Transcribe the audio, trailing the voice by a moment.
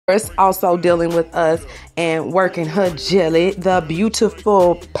Also dealing with us and working her jelly, the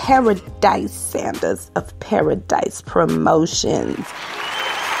beautiful Paradise Sanders of Paradise Promotions.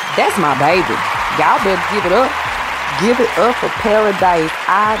 That's my baby. Y'all better give it up. Give it up for Paradise.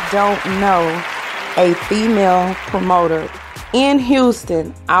 I don't know a female promoter in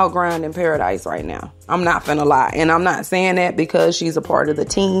Houston outgrinding Paradise right now. I'm not finna lie. And I'm not saying that because she's a part of the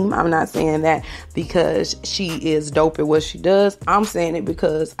team. I'm not saying that because she is dope at what she does. I'm saying it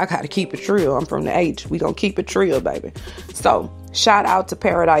because I gotta keep it real. I'm from the H. We gonna keep it real, baby. So shout out to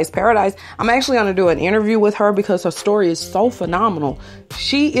Paradise. Paradise, I'm actually gonna do an interview with her because her story is so phenomenal.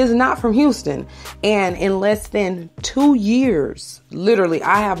 She is not from Houston. And in less than 2 years, literally,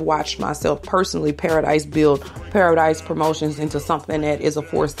 I have watched myself personally, Paradise build Paradise Promotions into something that is a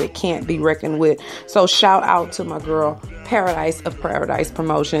force that can't be reckoned with. So shout out to my girl, Paradise of Paradise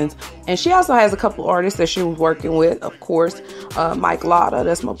Promotions. And she also has a couple artists that she was working with, of course. Mike Lotta,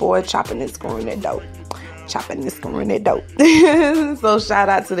 that's my boy, chopping and screwing that dope. Chopping and screwing that dope. So shout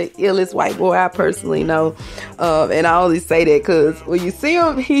out to the illest white boy I personally know. And I only say that because when you see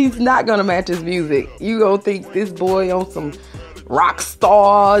him, he's not going to match his music. You going to think this boy on some rock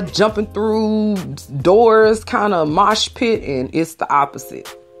star, jumping through doors, kind of mosh pit, and it's the opposite.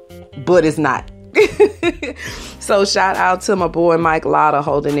 But it's not. So shout out to my boy Mike Lotta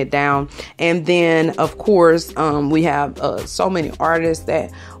holding it down. And then of course we have so many artists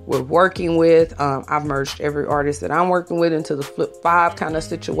that we're working with. I've merged every artist that I'm working with into the Flip 5 kind of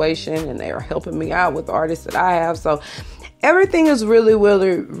situation, and they are helping me out with artists that I have. So everything is really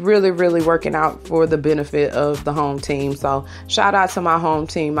working out for the benefit of the home team. So shout out to my home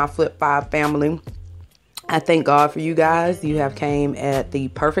team, my Flip 5 family. I thank God for you guys. You have came at the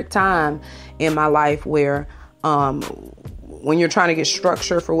perfect time in my life where when you're trying to get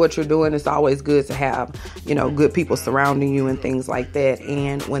structure for what you're doing, it's always good to have, good people surrounding you and things like that.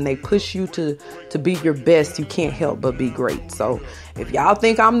 And when they push you to be your best, you can't help but be great. So if y'all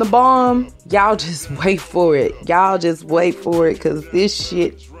think I'm the bomb, y'all just wait for it. Y'all just wait for it, because this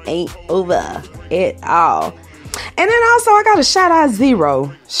shit ain't over at all. And then also I got to shout out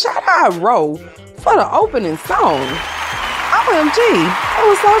Zero. Shout out Ro for the opening song. OMG, it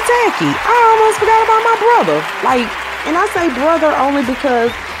was so tacky. I almost forgot about my brother. And I say brother only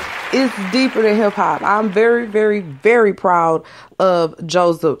because it's deeper than hip hop. I'm very, very, very proud of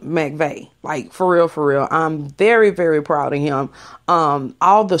Joseph McVeigh. For real. I'm very, very proud of him.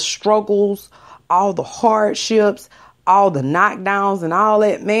 All the struggles, all the hardships, all the knockdowns and all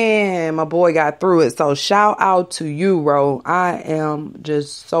that, man, my boy got through it. So shout out to you, Ro. I am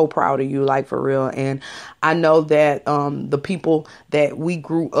just so proud of you, for real. And I know that the people that we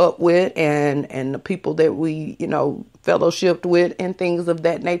grew up with and the people that we, fellowshipped with and things of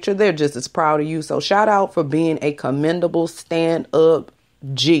that nature, they're just as proud of you. So shout out for being a commendable stand-up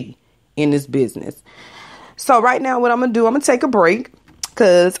G in this business. So right now, what I'm going to do, I'm going to take a break,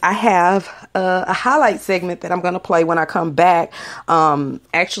 because I have a highlight segment that I'm going to play when I come back.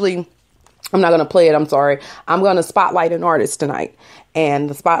 Actually, I'm not going to play it. I'm sorry. I'm going to spotlight an artist tonight. And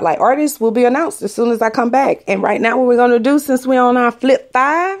the spotlight artist will be announced as soon as I come back. And right now, what we're going to do, since we're on our Flip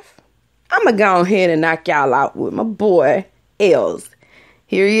 5, I'm going to go ahead and knock y'all out with my boy, Els.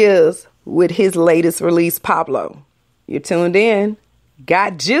 Here he is with his latest release, Pablo. You're tuned in.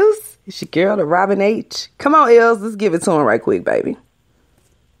 Got juice? It's your girl, the Robin H. Come on, Els. Let's give it to him right quick, baby.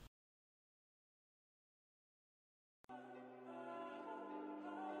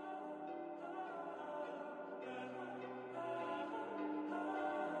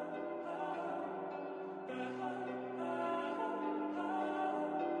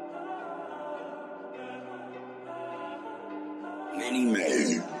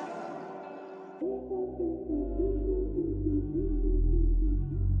 Many.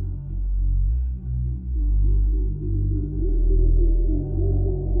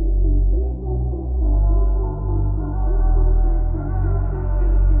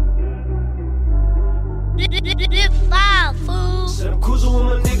 Said I'm cruising with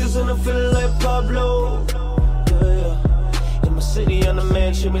my niggas and I'm feeling like Pablo. Yeah. In my city, I'm the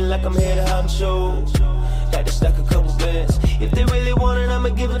man, treat me like I'm here to honcho. Got to stack a couple bands. If they really want it, I'ma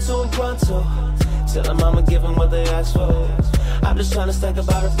give it to them pronto. Tell them I'ma give them what they ask for. I'm just trying to stack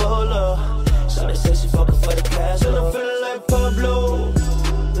about a bolo. So they say she fucking for the cash. And I'm feeling like Pablo.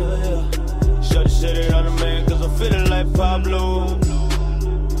 Yeah. Shorty said that I'm the man, cause I'm feeling like Pablo.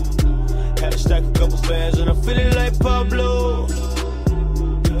 Had to stack a couple bands and I'm feeling like Pablo.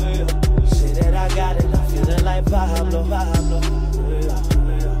 Yeah. Say that I got it, I'm feeling like Pablo.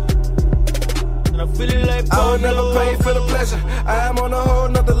 And I'm feeling like Pablo. I would never pay for the pleasure. I am on a whole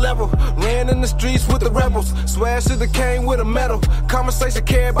nother level. Ran in in the streets with the rebels. Swear should've came with a medal. Conversation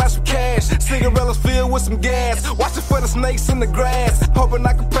carried by some cash. Cigarettes filled with some gas. Watching for the snakes in the grass. Hoping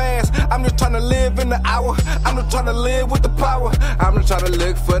I can pass. I'm just trying to live in the hour. I'm just trying to live with the power. I'm just trying to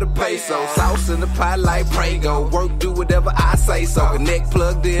look for the peso. Sauce in the pot like Prego. Work, do whatever I say so. Connect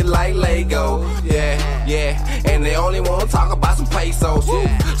plugged in like Lego. Yeah. And they only wanna talk about some pesos.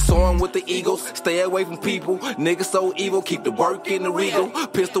 Soaring with the eagles. Stay away from people. Niggas so evil. Keep the work in the regal.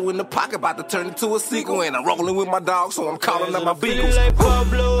 Pistol in the pocket. About to turn into a sequel. And I'm rolling with my dog. So I'm calling out my beagles. Like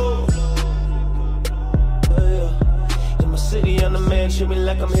Pablo. In my city, I'm the man. Treat me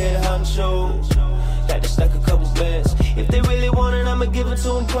like I'm here to hunt shows. Had to stack a couple bands. If they really want it, I'ma give it to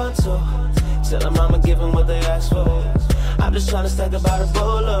them pronto. Tell them I'ma give them what they ask for. I'm just trying to stack about a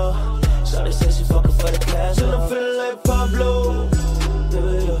bolo. Shorty said she fucking for the cash. And I'm feeling like Pablo.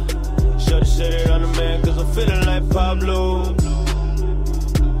 Shorty said it on the man, cause I'm feeling like Pablo.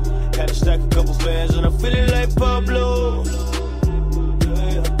 Had to stack a couple bands, and I'm feeling like Pablo.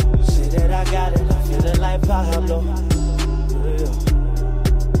 Say that I got it, I'm feeling like Pablo.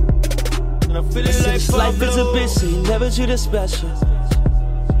 And I'm feeling like Pablo. Life is a bitch, so you never treat her special.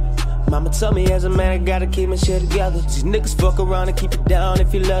 Mama told me as a man I gotta keep my shit together. These niggas fuck around and keep it down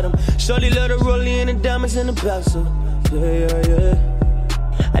if you let them. Shorty let her roll in the diamonds in the bezel. Yeah.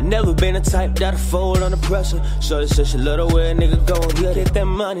 I never been the type that'll fold under pressure. Shorty said she let her way a nigga go and get that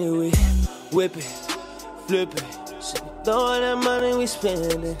money. We whip it, flip it. She throwing that money, we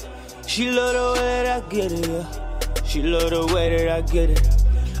spend it. She love the way that I get it, yeah. She love the way that I get it.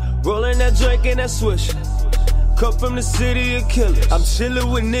 Rolling that drink and that swish. Come from the city of killers. I'm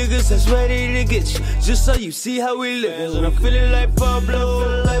chillin' with niggas that's ready to get you. Just so you see how we live. And I'm feeling like Pablo.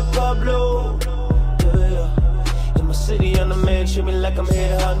 Feeling like Pablo. In my city, I'm the man. Treat me like I'm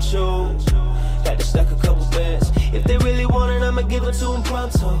here to hunt shows. Had to stack a couple bands. If they really want it, I'ma give it to them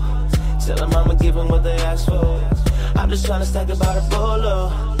pronto. Tell them I'ma give them what they ask for. I'm just trying to stack about a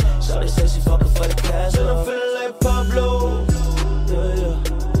bolo. Shorty said she fucking for the cash. And I'm feeling like Pablo.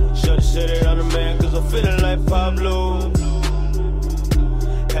 Shorty said it on the man, cause I'm feeling like Pablo.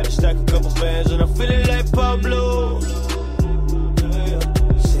 Had to stack a couple bands, and I'm feeling like Pablo.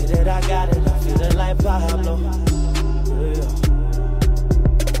 Say that I got it, I'm feeling like Pablo.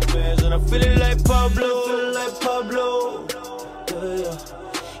 Bands, and I'm feeling like Pablo. Feeling like Pablo.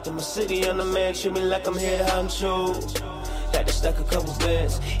 In my city, I'm the man. Treat me like I'm here to hunt shows. Had to stack a couple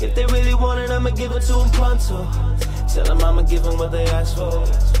bands. If they really want it, I'ma give it to them pronto. Tell them I'ma give them what they ask for.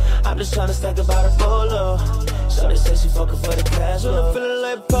 I'm just trying to stack about a bolo. Shorty said she fucking for the cash. And I'm feeling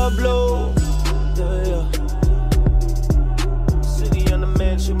like Pablo. City on the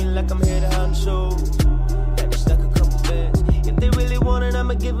man, treat me like I'm here to hunt shows. Had to stack a couple bands. If they really want it,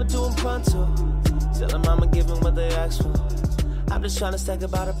 I'ma give it to them pronto. Tell them I'ma give them what they ask for. I'm just trying to stack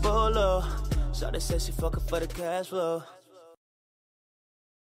about a bolo. Shorty said she fucking for the cash flow.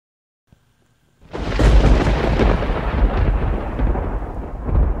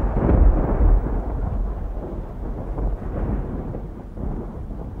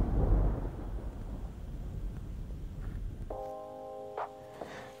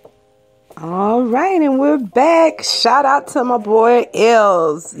 All right, and we're back. Shout out to my boy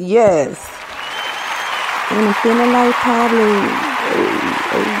Els. Yes. And I'm feeling like Pablo.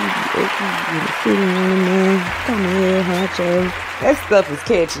 Come here, Honcho. That stuff is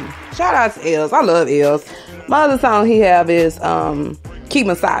catchy. Shout out to Els. I love Els. My other song he have is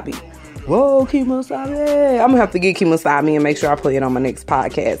Kemosabe. Whoa, Kemosabe. I'm gonna have to get Kemosabe and make sure I play it on my next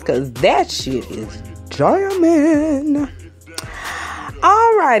podcast, because that shit is jamming.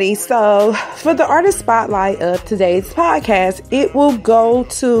 Alrighty, so for the artist spotlight of today's podcast, it will go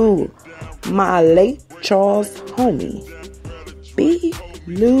to my late Charles homie, B.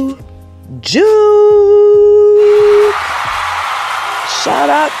 Lou Juke. Shout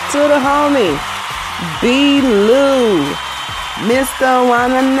out to the homie, B. Lou, Mr.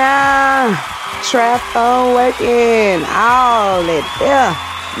 Wanna Trap on working, all that there.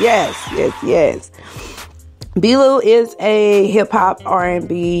 Yes. B-Lou is a hip-hop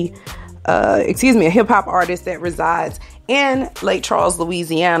R&B, a hip-hop artist that resides in Lake Charles,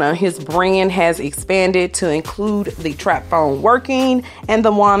 Louisiana. His brand has expanded to include the Trap Phone Working and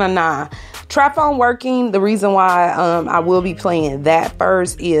the Wanna Nah. Trap Phone Working, the reason why I will be playing that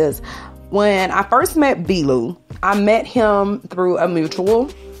first is when I first met B-Lou, I met him through a mutual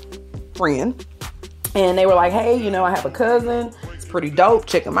friend. And they were like, hey, I have a cousin. It's pretty dope.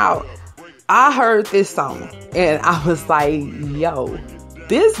 Check him out. I heard this song and I was like, yo,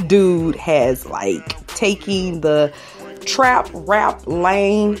 this dude has taking the trap rap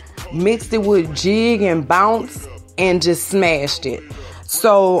lane, mixed it with jig and bounce and just smashed it.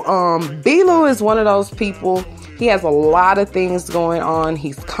 So B-Lou is one of those people. He has a lot of things going on.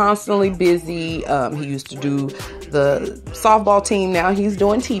 He's constantly busy. He used to do the softball team. Now he's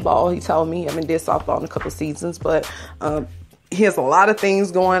doing t-ball. He told me. I mean, did softball in a couple seasons, but he has a lot of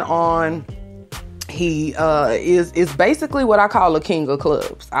things going on. He is basically what I call a king of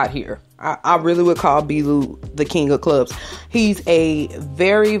clubs out here. I really would call B-Lou the king of clubs. He's a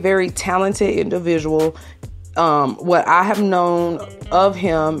very, very talented individual. What I have known of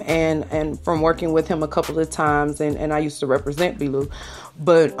him and from working with him a couple of times, and I used to represent B-Lou,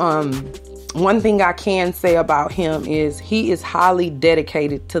 but one thing I can say about him is he is highly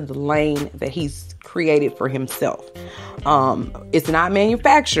dedicated to the lane that he's created for himself. It's not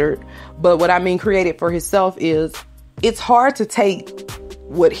manufactured, but what I mean created for himself is it's hard to take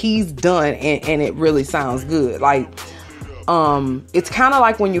what he's done and it really sounds good. Like, it's kind of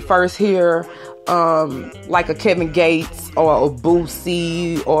like when you first hear like a Kevin Gates or a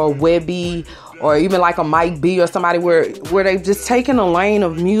Boosie or a Webby or even like a Mike B or somebody where they've just taken a lane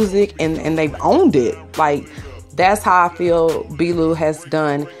of music and they've owned it. Like, that's how I feel B-Lou has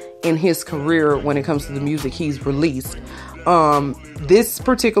done in his career when it comes to the music he's released. This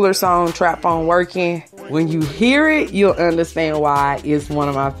particular song, Trap Phone Working, when you hear it, you'll understand why it's one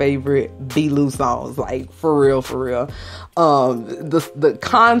of my favorite B-Lou songs. Like, for real, for real. The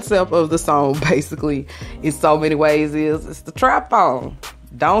concept of the song basically in so many ways is it's the trap phone.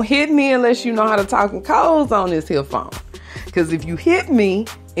 Don't hit me unless you know how to talk in codes on this here phone. Because if you hit me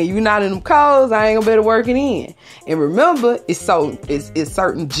and you're not in them codes, I ain't gonna be able to work it in. And remember, it's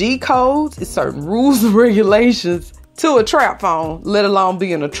certain G codes, it's certain rules and regulations to a trap phone, let alone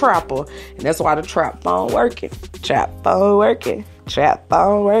being a trapper. And that's why the trap phone working. Trap phone working. Trap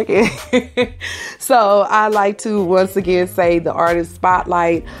phone working. So I like to once again say the artist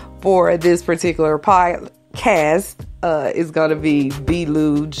spotlight for this particular podcast is going to be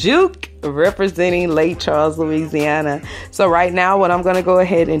B-Lou Juke, representing Lake Charles, Louisiana. So right now what I'm going to go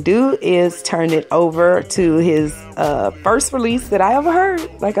ahead and do is turn it over to his first release that I ever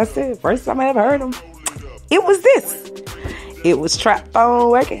heard. Like I said, first time I ever heard him, it was this. It was Trap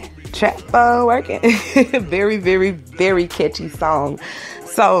Phone Working. Trap Phone Working. Very, very, very catchy song.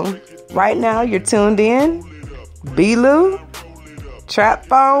 So right now you're tuned in. B-Lou, Trap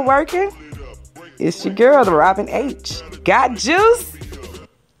Phone Working. It's your girl, the Robin H. Got juice?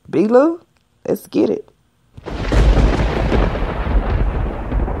 B-Lou, let's get it.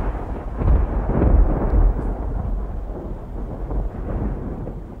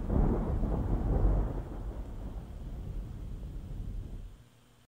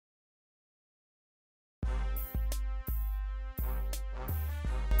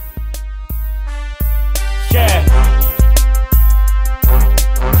 Yeah.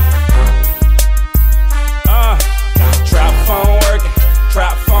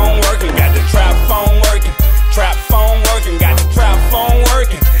 Trap phone working, got the trap phone working. Trap phone working, got the trap phone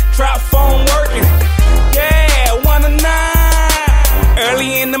working. Trap phone working. Yeah, 1 to 9.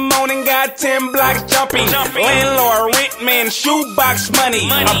 Early in the morning, got 10 blocks jumping. Landlord, rent man, shoebox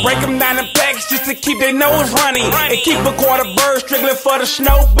money. I break them down in packs just to keep their nose running. And keep a quarter bird strictly for the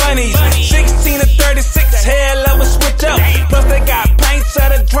snow bunnies. 16 to 36, hell of a switch up. Plus they got pints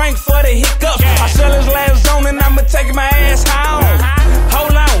of the drink for the hiccups. I sell his last zone and I'ma take my ass home.